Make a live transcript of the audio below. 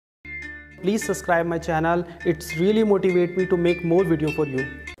Please subscribe my channel. It's really motivate me to make more video for you.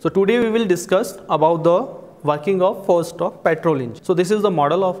 So today we will discuss about the working of 4-stroke petrol engine. So this is the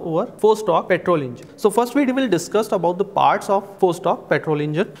model of our 4-stroke petrol engine. So first we will discuss about the parts of 4-stroke petrol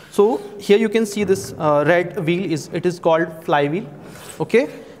engine. So here you can see this red wheel is called flywheel. Okay.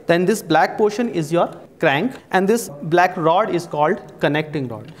 Then this black portion is your crank, and this black rod is called connecting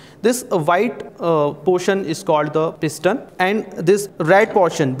rod. This white portion is called the piston, and this red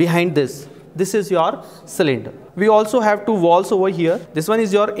portion behind this is your cylinder. We also have two valves over here. This one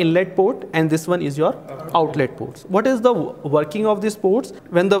is your inlet port and this one is your outlet ports. What is the working of these ports?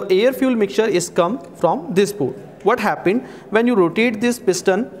 When the air fuel mixture is come from this port, what happened when you rotate this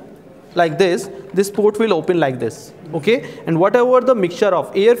piston like this port will open like this. Okay, and whatever the mixture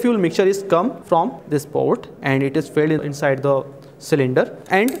of air fuel mixture is come from this port and it is filled inside the cylinder,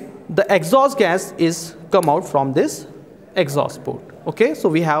 and the exhaust gas is come out from this exhaust port. Okay, so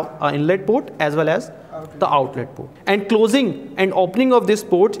we have an inlet port as well as the outlet port, and closing and opening of this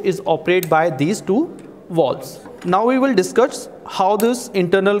port is operated by these two valves. Now we will discuss how this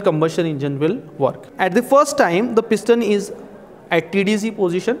internal combustion engine will work. At the first time, the piston is at TDC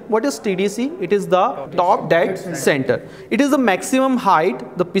position. What is TDC? It is the top dead center. It is the maximum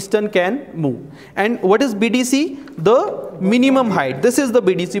height the piston can move. And what is BDC? The minimum height. This is the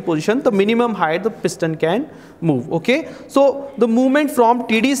BDC position, the minimum height the piston can move. Okay. So the movement from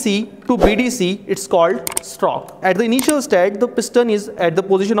TDC to BDC, it's called stroke. At the initial state, the piston is at the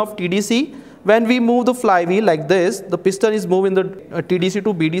position of TDC. When we move the flywheel like this, the piston is moving the TDC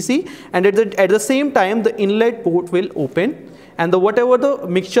to BDC, and at the same time the inlet port will open, and whatever the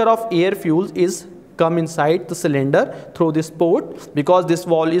mixture of air fuels is come inside the cylinder through this port, because this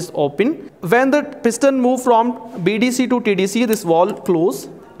valve is open. When the piston move from BDC to TDC, this valve close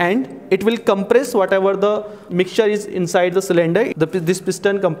and it will compress whatever the mixture is inside the cylinder. This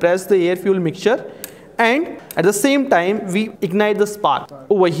piston compress the air fuel mixture, and at the same time we ignite the spark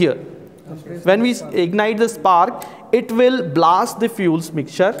over here. When we ignite the spark, it will blast the fuels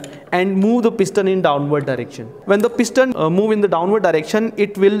mixture and move the piston in downward direction. When the piston move in the downward direction,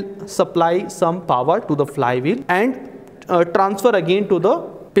 it will supply some power to the flywheel and transfer again to the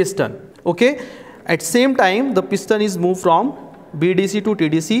piston. Okay. At same time, the piston is moved from BDC to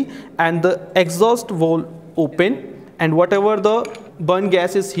TDC and the exhaust valve open, and whatever the burn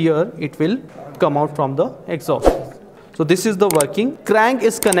gas is here, it will come out from the exhaust. So this is the working. Crank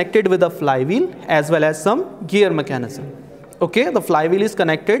is connected with a flywheel as well as some gear mechanism. Okay, the flywheel is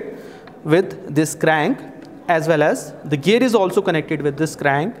connected with this crank as well as the gear is also connected with this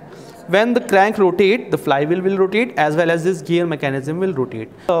crank. When the crank rotate, the flywheel will rotate as well as this gear mechanism will rotate.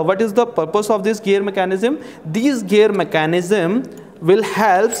 What is the purpose of this gear mechanism? These gear mechanism will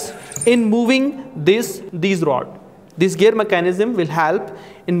help in moving these rods. This gear mechanism will help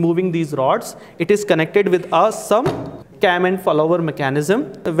in moving these rods. It is connected with some cam and follower mechanism.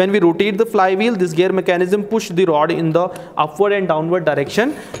 When we rotate the flywheel, this gear mechanism push the rod in the upward and downward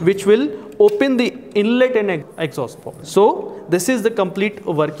direction, which will open the inlet and exhaust port. So this is the complete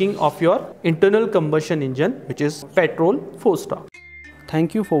working of your internal combustion engine, which is petrol 4-stroke.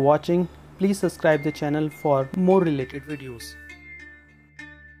 Thank you for watching. Please subscribe the channel for more related videos.